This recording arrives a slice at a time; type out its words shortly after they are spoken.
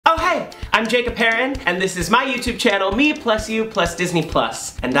I'm Jacob Haren, and this is my YouTube channel, Me Plus You Plus Disney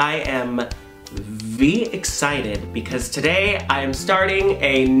Plus. And I am excited because today I am starting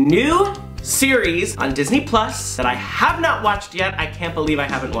a new series on Disney Plus that I have not watched yet. I can't believe I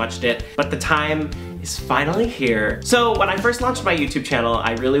haven't watched it, but the time is finally here. So when I first launched my YouTube channel,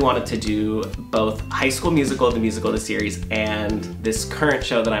 I really wanted to do both High School Musical, the series, and this current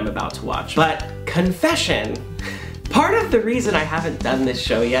show that I'm about to watch. But confession, part of the reason I haven't done this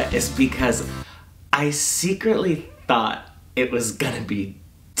show yet is because I secretly thought it was gonna be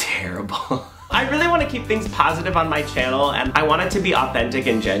terrible. I really want to keep things positive on my channel, and I want it to be authentic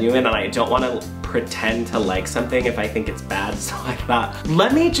and genuine, and I don't want to pretend to like something if I think it's bad, so I thought,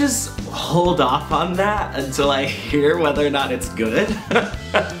 let me just hold off on that until I hear whether or not it's good.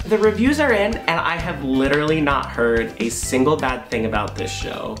 The reviews are in, and I have literally not heard a single bad thing about this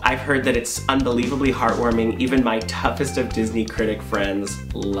show. I've heard that it's unbelievably heartwarming. Even my toughest of Disney critic friends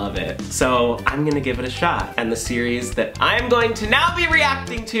love it. So I'm gonna give it a shot. And the series that I'm going to now be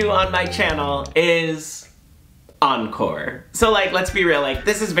reacting to on my channel is ENCORE. So like, let's be real, like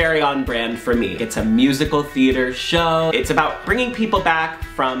this is very on brand for me. It's a musical theater show. It's about bringing people back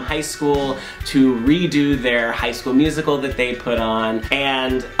from high school to redo their high school musical that they put on,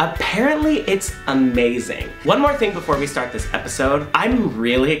 and apparently it's amazing. One more thing before we start this episode, I'm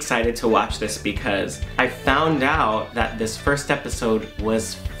really excited to watch this because I found out that this first episode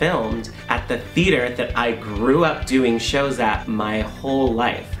was filmed at the theater that I grew up doing shows at my whole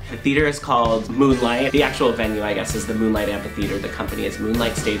life. The theater is called Moonlight. The actual venue, I guess, is the Moonlight Amphitheater. The company is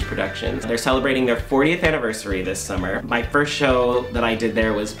Moonlight Stage Productions. They're celebrating their 40th anniversary this summer. My first show that I did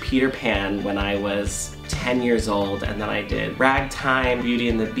there was Peter Pan when I was 10 years old, and then I did Ragtime, Beauty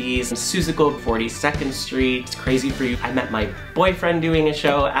and the Beast, Seussical, 42nd Street, It's Crazy for You. I met my boyfriend doing a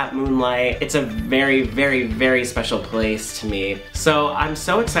show at Moonlight. It's a very, very, very special place to me. So I'm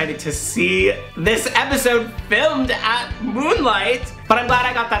so excited to see this episode filmed at Moonlight. But I'm glad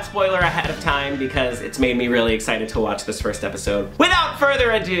I got that spoiler ahead of time because it's made me really excited to watch this first episode. Without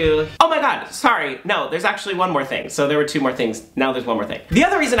further ado, oh my god, sorry, no, there's actually one more thing. So there were two more things, now there's one more thing. The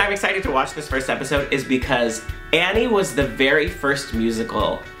other reason I'm excited to watch this first episode is because Annie was the very first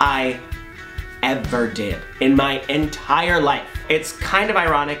musical I ever did in my entire life. It's kind of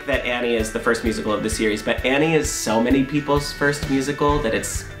ironic that Annie is the first musical of the series, but Annie is so many people's first musical that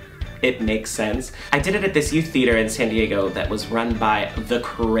it makes sense. I did it at this youth theater in San Diego that was run by the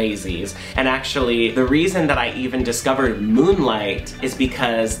Crazies. And actually, the reason that I even discovered Moonlight is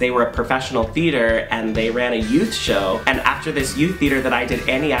because they were a professional theater and they ran a youth show. And after this youth theater that I did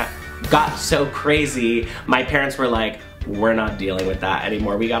Annie at got so crazy, my parents were like, we're not dealing with that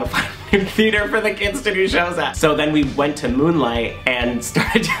anymore. We gotta find a new theater for the kids to do shows at. So then we went to Moonlight and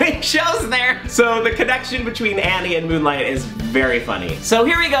started doing shows there. So the connection between Annie and Moonlight is very funny. So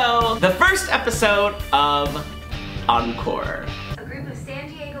here we go, the first episode of ENCORE. A group of San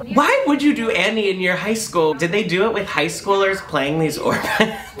Diego. Why would you do Annie in your high school? Did they do it with high schoolers playing these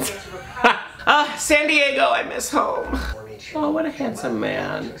orphans? San Diego, I miss home. Oh, what a handsome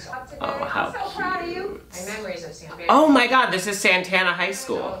man. Oh, how cute. Oh my god, this is Santana High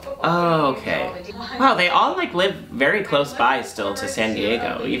School. Oh, okay. Wow, they all like live very close by still to San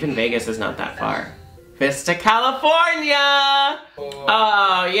Diego. Even Vegas is not that far. Vista, California!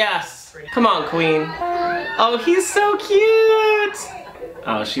 Oh, yes. Come on, Queen. Oh, he's so cute!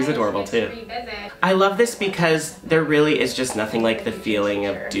 Oh, she's adorable too. I love this because there really is just nothing like the feeling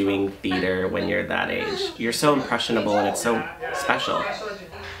of doing theater when you're that age. You're so impressionable and it's so special.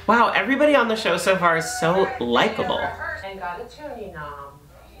 Wow, everybody on the show so far is so likable.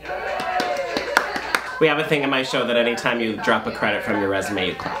 We have a thing in my show that anytime you drop a credit from your resume,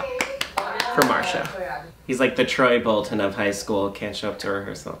 you clap. For Marsha. He's like the Troy Bolton of high school, can't show up to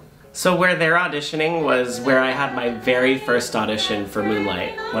rehearsal. So where they're auditioning was where I had my very first audition for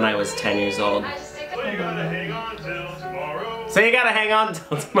Moonlight when I was 10 years old. So you gotta hang on till tomorrow. So you gotta hang on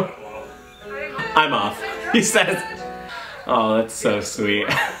till tomorrow. I'm off, he says. Oh, that's so sweet.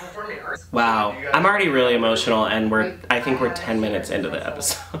 Wow, I'm already really emotional and I think we're 10 minutes into the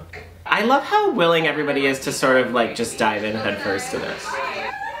episode. I love how willing everybody is to sort of like just dive in head first to this.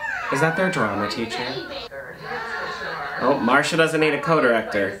 Is that their drama teacher? Oh, Marsha doesn't need a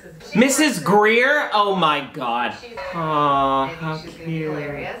co-director. Mrs. Greer? Oh my god. Aw, how cute.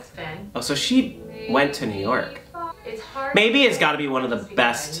 Oh, so she went to New York. Maybe it's gotta be one of the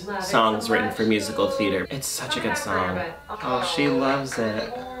best songs written for musical theater. It's such a good song. Oh, she loves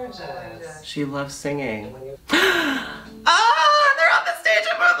it. She loves singing. Oh, they're on the stage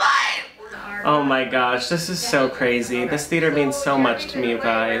at Moonlight! Oh my gosh, this is so crazy. This theater means so much to me, you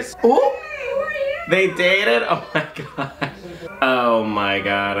guys. Oh! They dated? Oh my god. Oh my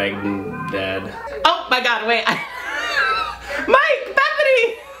god, I'm dead. Oh my god, wait. Mike,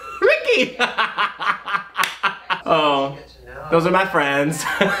 Bethany, Ricky. Oh, those are my friends.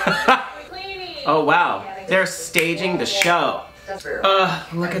 Oh wow, they're staging the show.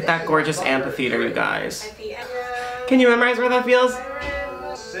 Look at that gorgeous amphitheater, you guys. Can you memorize where that feels?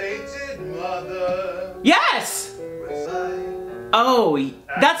 Yes! Oh,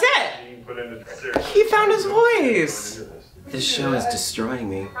 that's it! He found his voice! This show is destroying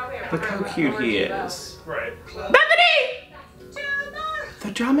me. Look how cute he is. Bethany!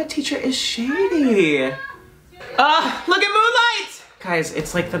 The drama teacher is shady. Look at Moonlight! Guys,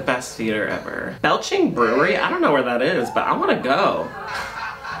 it's like the best theater ever. Belching Brewery? I don't know where that is, but I want to go.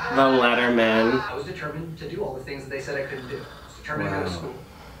 The Letterman. I was determined to do all the things that they said I couldn't do. I was determined to go to school.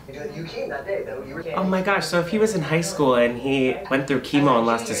 You came that day, though. You were. Oh my gosh, so if he was in high school and he went through chemo and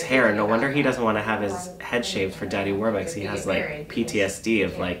lost his hair, no wonder he doesn't want to have his head shaved for Daddy Warbucks. He has like PTSD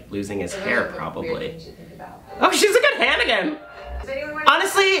of like losing his hair probably. Oh, she's a good Hannigan!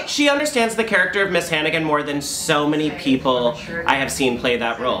 Honestly, she understands the character of Miss Hannigan more than so many people I have seen play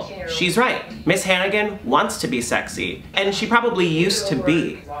that role. She's right. Miss Hannigan wants to be sexy, and she probably used to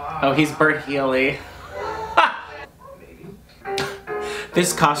be. Oh, he's Bert Healy.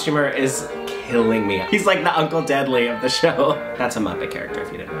 This costumer is killing me. He's like the Uncle Deadly of the show. That's a Muppet character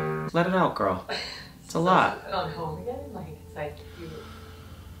if you didn't know. Let it out, girl. It's a lot. On home again, like it's like you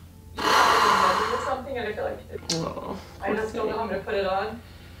something, and I feel like Oh, I just don't know how I'm gonna put it on.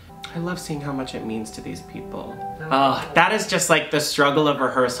 I love seeing how much it means to these people. Oh, that is just like the struggle of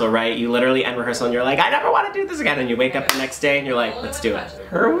rehearsal, right? You literally end rehearsal and you're like, I never want to do this again. And you wake up the next day and you're like, let's do it.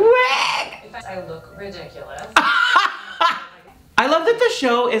 Her wig! I look ridiculous. I love that the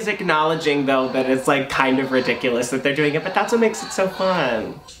show is acknowledging, though, that it's like kind of ridiculous that they're doing it, but that's what makes it so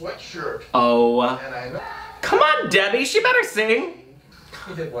fun. Sweatshirt. Oh. Come on, Debbie, she better sing.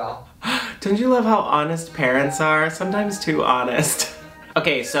 You did well. Don't you love how honest parents are? Sometimes too honest.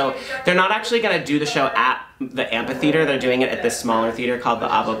 Okay, so they're not actually gonna do the show at the amphitheater. They're doing it at this smaller theater called the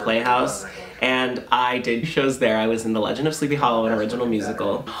Avo Playhouse. And I did shows there. I was in The Legend of Sleepy Hollow, an original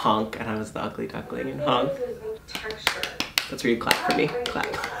musical, Honk, and I was the ugly duckling in Honk. That's where you clap for me.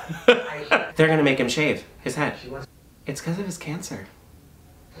 Clap. They're gonna make him shave his head. It's because of his cancer.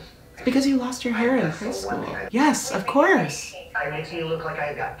 It's because you lost your hair in high school. Yes, of course. It makes me look like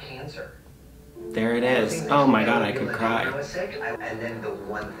I've got cancer. There it is. Oh my god, I could cry. I was sick, and then the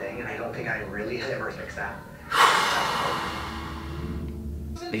one thing, and I don't think I really ever fixed that.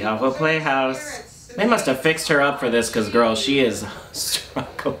 The Avo Playhouse. They must have fixed her up for this, because girl, she is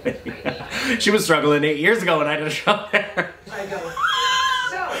struggling. She was struggling 8 years ago when I did a show there. I go,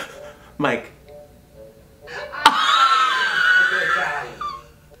 so. Mike.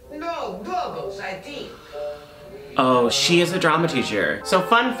 No bubbles, I think. Oh, she is a drama teacher. So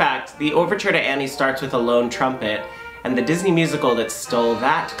fun fact, the overture to Annie starts with a lone trumpet, and the Disney musical that stole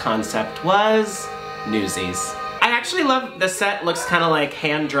that concept was Newsies. I actually love the set. Looks kind of like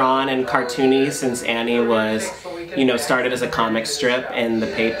hand-drawn and cartoony since Annie was, you know, started as a comic strip in the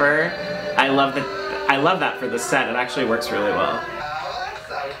paper. I love that for the set. It actually works really well.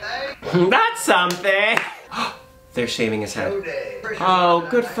 That's something. They're shaving his head. Oh,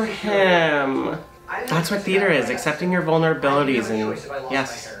 good for him. That's what theater is, accepting your vulnerabilities and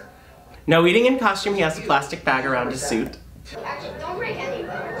yes. No eating in costume, he has a plastic bag around his suit. Actually, don't break any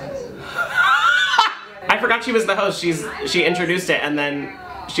bones. I forgot she was the host. She introduced it and then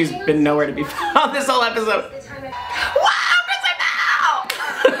she's been nowhere to be found this whole episode. Wow,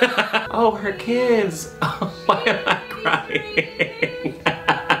 Chris, oh, her kids. Oh, why am I crying?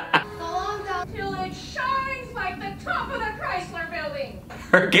 Till it shines like the top of the Chrysler building.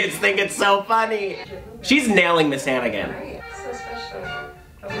 Her kids think it's so funny. She's nailing Miss Hannigan. So special.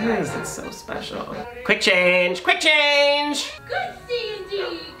 It is, it's so special. Quick change, quick change! Good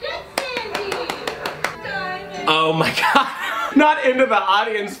Sandy, good Sandy. Diamond. Oh my god, not into the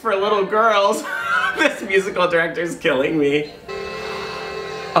audience for little girls. This musical director's killing me.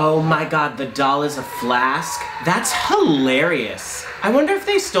 Oh my god, the doll is a flask? That's hilarious. I wonder if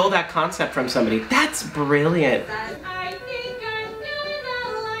they stole that concept from somebody. That's brilliant. I think I'm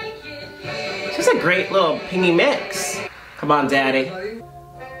gonna like it. This is a great little pingy mix. Come on, Daddy.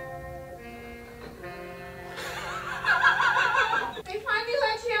 They finally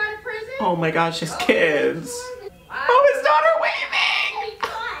let you out of prison? Oh my gosh, his kids. Oh, his daughter waving!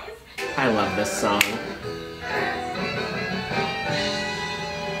 I love this song.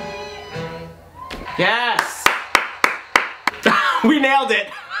 Yes! We nailed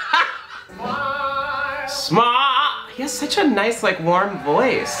it! Smart! He has such a nice, like, warm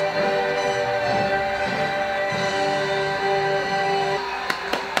voice.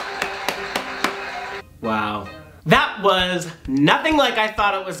 Wow. That was nothing like I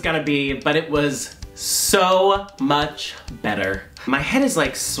thought it was gonna be, but it was so much better. My head is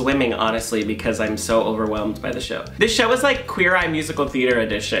like swimming, honestly, because I'm so overwhelmed by the show. This show is like Queer Eye Musical Theater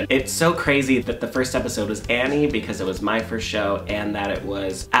edition. It's so crazy that the first episode was Annie because it was my first show, and that it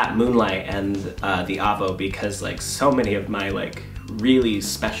was at Moonlight and the Avo because like so many of my like really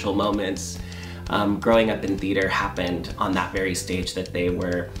special moments growing up in theater happened on that very stage that they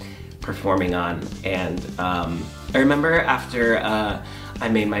were performing on. And I remember after I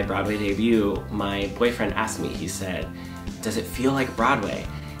made my Broadway debut, my boyfriend asked me, he said, "Does it feel like Broadway?"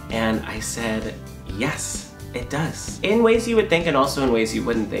 And I said, yes, it does. In ways you would think and also in ways you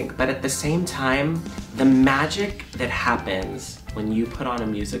wouldn't think, but at the same time, the magic that happens when you put on a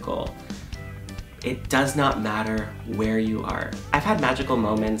musical, it does not matter where you are. I've had magical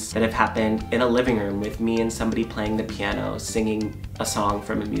moments that have happened in a living room with me and somebody playing the piano, singing a song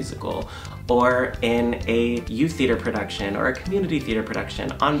from a musical, or in a youth theater production or a community theater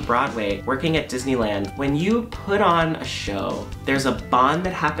production, on Broadway, working at Disneyland. When you put on a show, there's a bond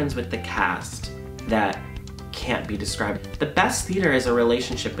that happens with the cast that can't be described. The best theater is a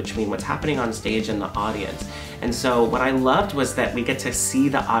relationship between what's happening on stage and the audience. And so what I loved was that we get to see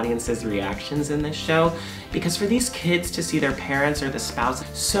the audience's reactions in this show, because for these kids to see their parents or the spouse,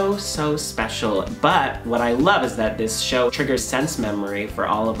 so special. But what I love is that this show triggers sense memory for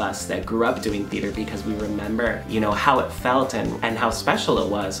all of us that grew up doing theater, because we remember, you know, how it felt and how special it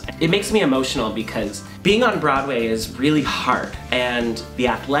was. It makes me emotional because being on Broadway is really hard, and the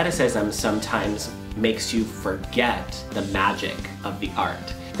athleticism sometimes makes you forget the magic of the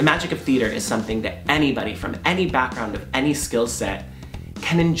art. The magic of theater is something that anybody from any background of any skill set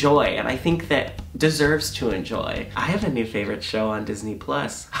can enjoy, and I think that deserves to enjoy. I have a new favorite show on Disney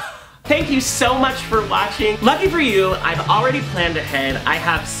Plus. Thank you so much for watching. Lucky for you, I've already planned ahead. I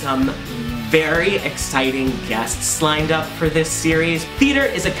have some very exciting guests lined up for this series. Theater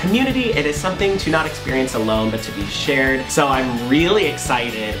is a community. It is something to not experience alone, but to be shared. So I'm really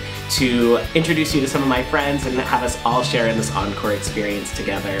excited to introduce you to some of my friends and have us all share in this encore experience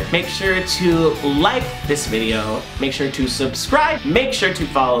together. Make sure to like this video, make sure to subscribe, make sure to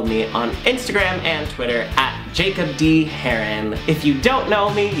follow me on Instagram and Twitter at Jacob D. Haren. If you don't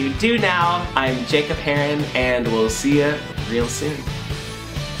know me, you do now. I'm Jacob Haren, and we'll see you real soon.